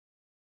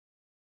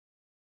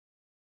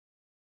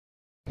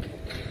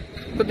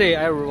Good day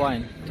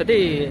everyone.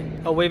 Today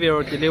we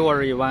will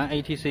deliver one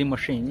ATC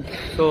machine.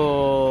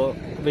 So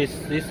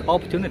with this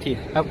opportunity,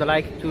 I would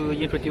like to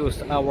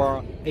introduce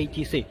our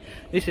ATC.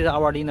 This is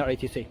our linear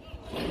ATC.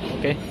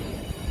 Okay.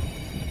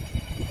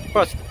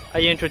 First,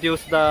 I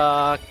introduce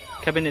the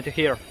cabinet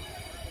here.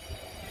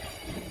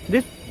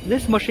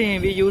 This machine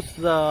we use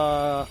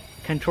the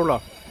controller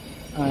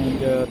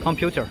and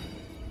computer.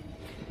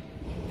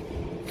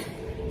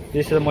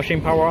 This is the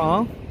machine power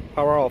on,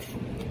 power off.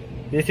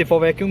 This is for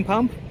vacuum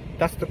pump,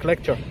 dust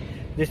collector.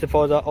 This is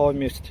for the oil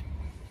mist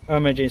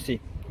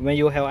emergency. When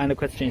you have any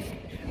questions,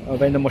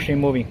 when the machine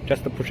moving,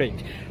 just push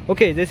it.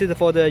 Okay, this is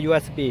for the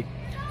USB.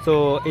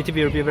 So it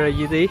will be very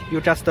easy.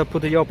 You just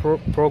put your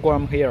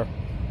program here.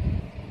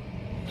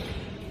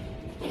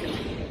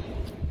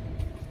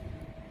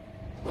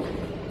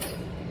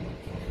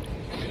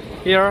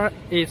 Here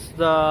is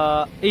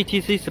the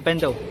ATC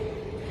spindle.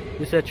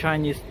 This is a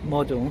Chinese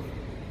model,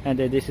 and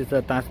this is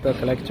the dust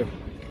collector.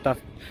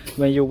 Dust.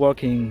 When you're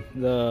working,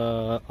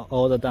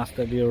 all the dust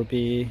will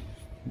be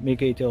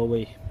make it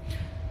away.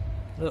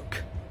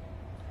 Look.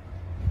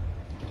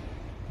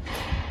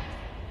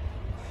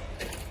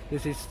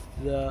 This is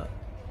the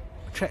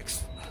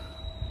tracks.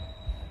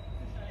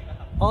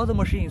 All the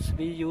machines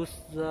we use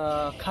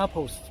the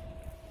couples.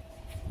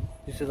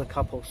 This is the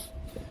couples.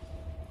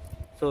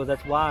 So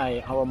that's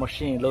why our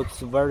machine looks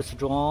very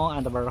strong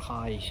and very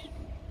high.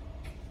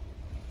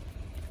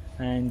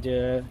 And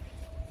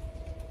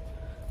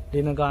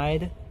linear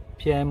guide,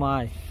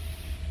 PMI.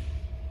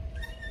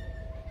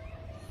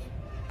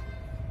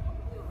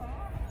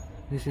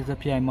 This is the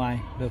PMI.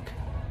 Look.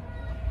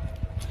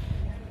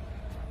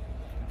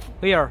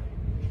 Here,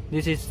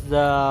 this is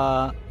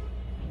the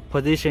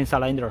position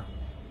cylinder.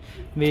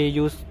 We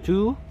use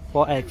 2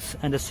 for X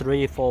and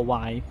 3 for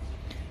Y.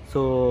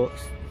 So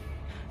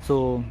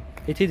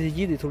it is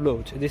easy to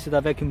load. This is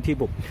the vacuum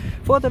table.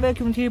 For the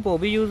vacuum table,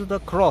 we use the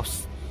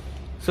cross.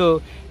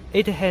 So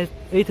it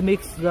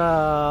makes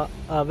the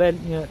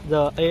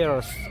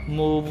airs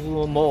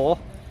move more.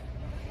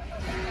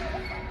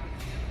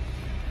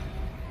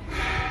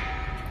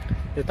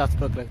 The dust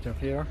collector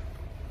here.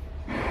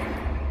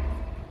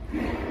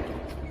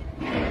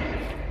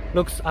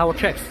 Looks our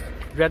tracks,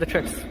 red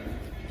tracks.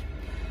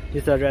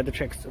 These are red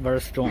tracks, very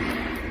strong,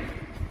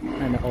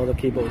 and all the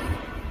cables.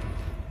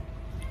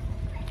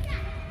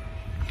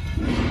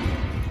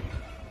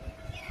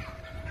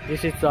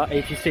 This is the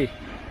ATC.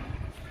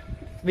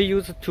 We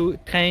use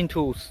 10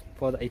 tools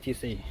for the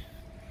ATC.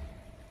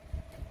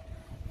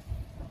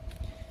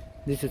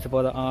 This is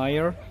for the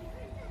air.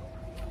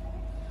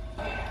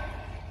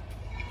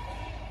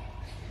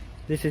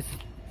 This is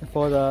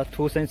for the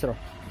tool sensor,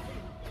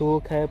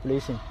 tool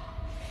calibration.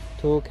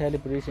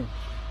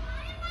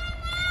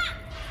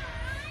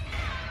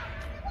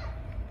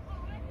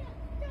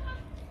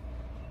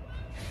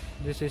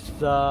 This is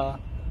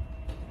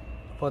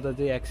for the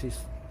Z-axis.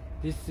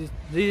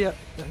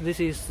 This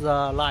is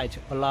the light,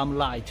 alarm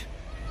light.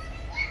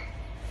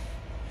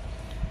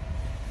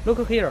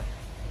 Look here.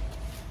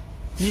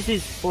 This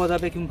is for the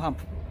vacuum pump.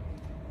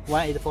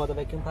 One is for the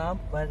vacuum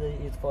pump, one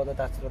is for the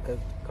dust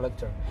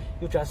collector.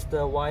 You just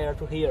wire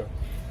to here.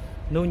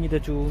 No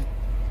need to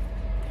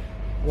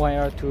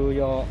wire to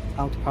your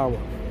out power.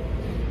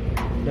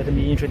 Let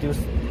me introduce.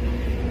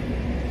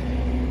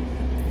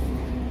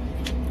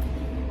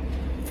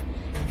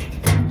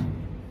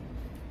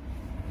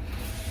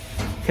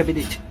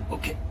 Cabinet.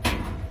 Okay.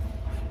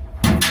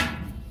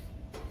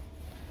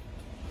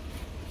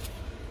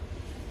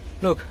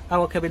 Look,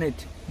 our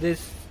cabinet.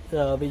 This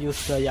we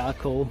use the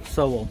Yaco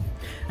servo,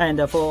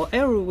 and for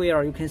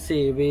everywhere you can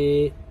see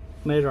we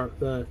measure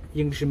the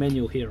English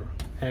menu here: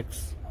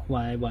 X,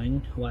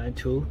 Y1,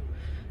 Y2,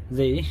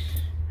 Z,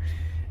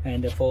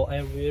 and for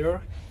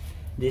everywhere.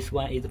 This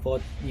one is for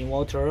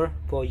inverter,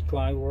 for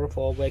driver,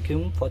 for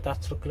vacuum, for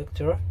dust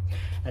collector,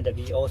 and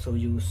we also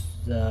use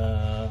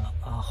the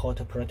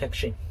hot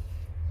protection.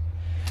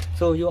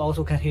 So you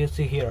also can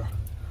see here,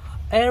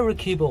 every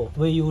cable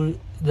we use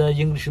the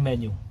English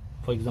menu.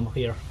 For example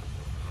here,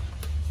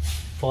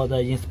 for the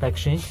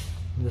inspection,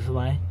 this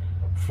one,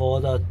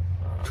 for the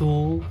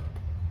tool,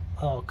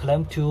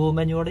 clamp tool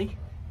manually.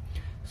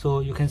 So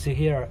you can see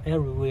here,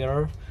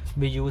 everywhere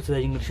we use the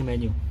English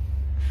menu.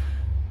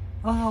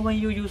 When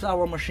you use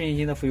our machine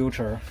in the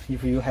future,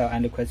 if you have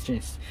any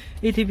questions,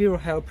 it will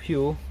help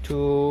you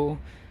to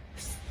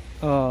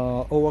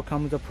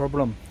overcome the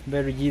problem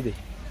very easy.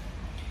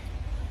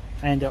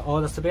 And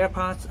all the spare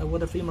parts are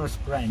the famous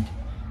brand,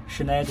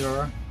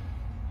 Schneider,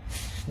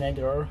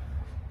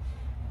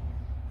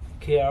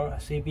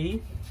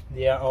 KRCB,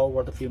 they are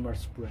all the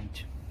famous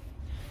brand.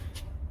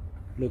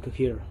 Look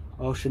here,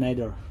 all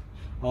Schneider,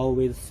 all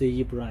with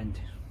CE brand.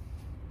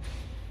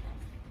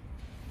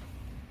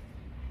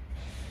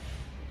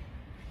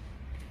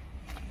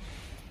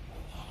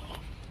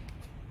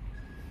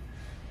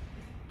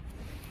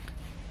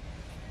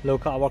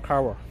 Look at our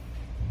cover.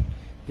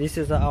 This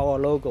is our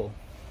logo.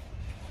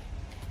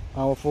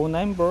 Our phone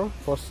number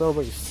for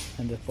service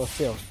and for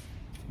sales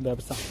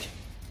website.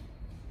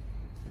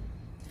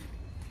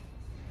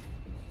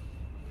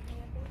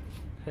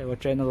 have a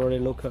generally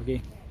look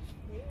again.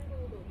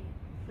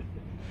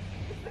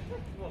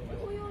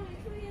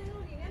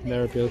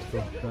 Very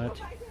beautiful,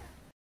 right?